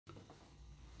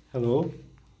Hello,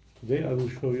 today I will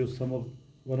show you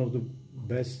one of the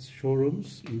best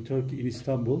showrooms in Turkey, in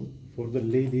Istanbul, for the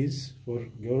ladies, for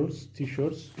girls,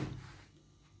 t-shirts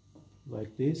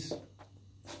like this,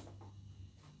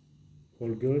 for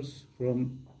girls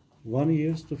from 1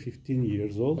 year to 15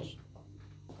 years old.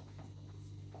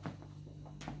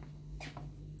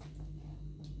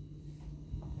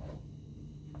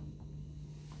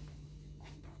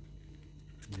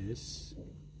 Yes.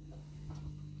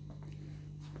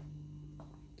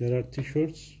 There are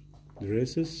t-shirts,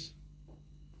 dresses,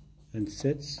 and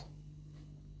sets.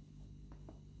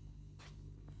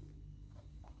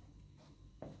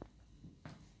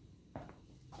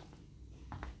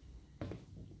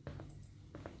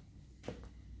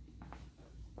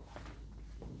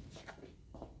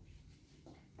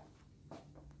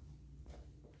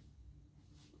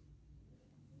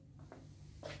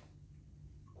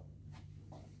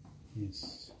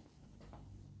 Yes.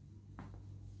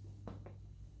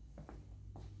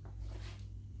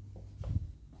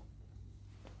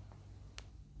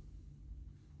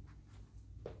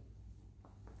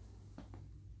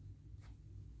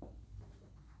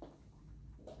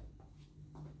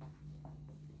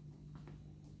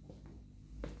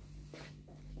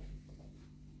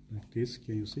 Like this,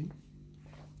 can you see?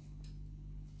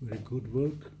 Very good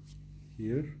work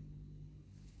here.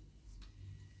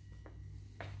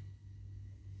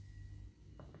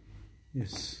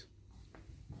 Yes.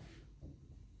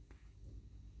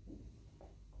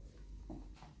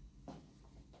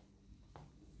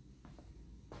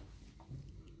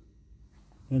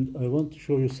 And I want to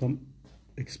show you some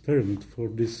experiment for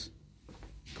this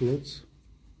clothes.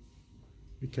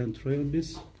 We can try on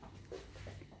this.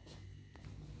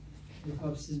 Yok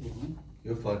abi siz bulun.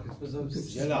 Yok fark etmez abi.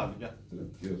 Gel abi gel.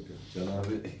 Yok yok. Can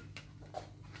abi.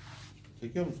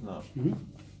 Çekiyor musun abi? Hı hı.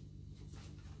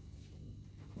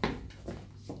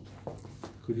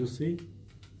 Could you see?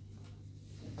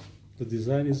 The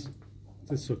design is,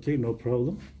 it's okay, no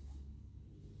problem.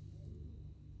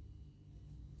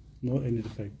 No any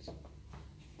defects.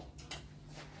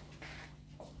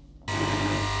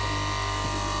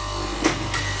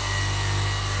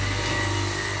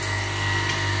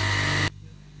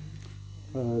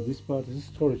 This part is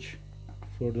storage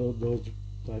for those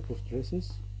type of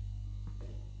dresses.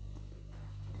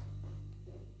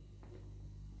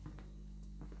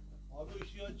 Abi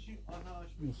ışığı açayım. Ana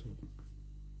açmıyor. Nasıl?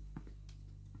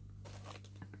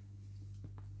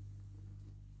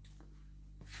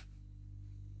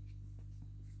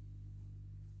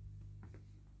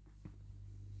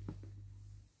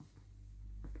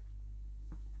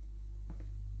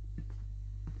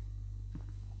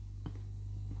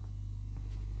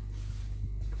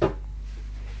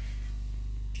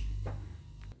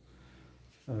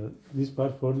 This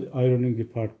part for the ironing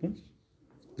department.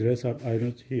 Dress are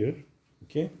ironed here,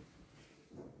 okay?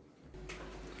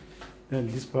 And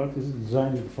this part is the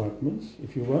design department.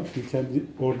 If you want, you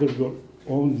can order your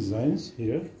own designs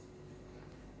here.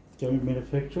 It can be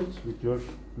manufactured with your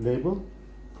label,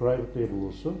 private label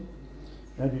also.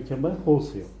 And you can buy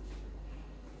wholesale.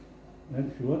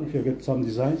 And if you want, if you get some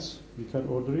designs, you can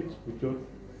order it with your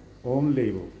own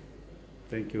label.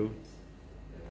 Thank you.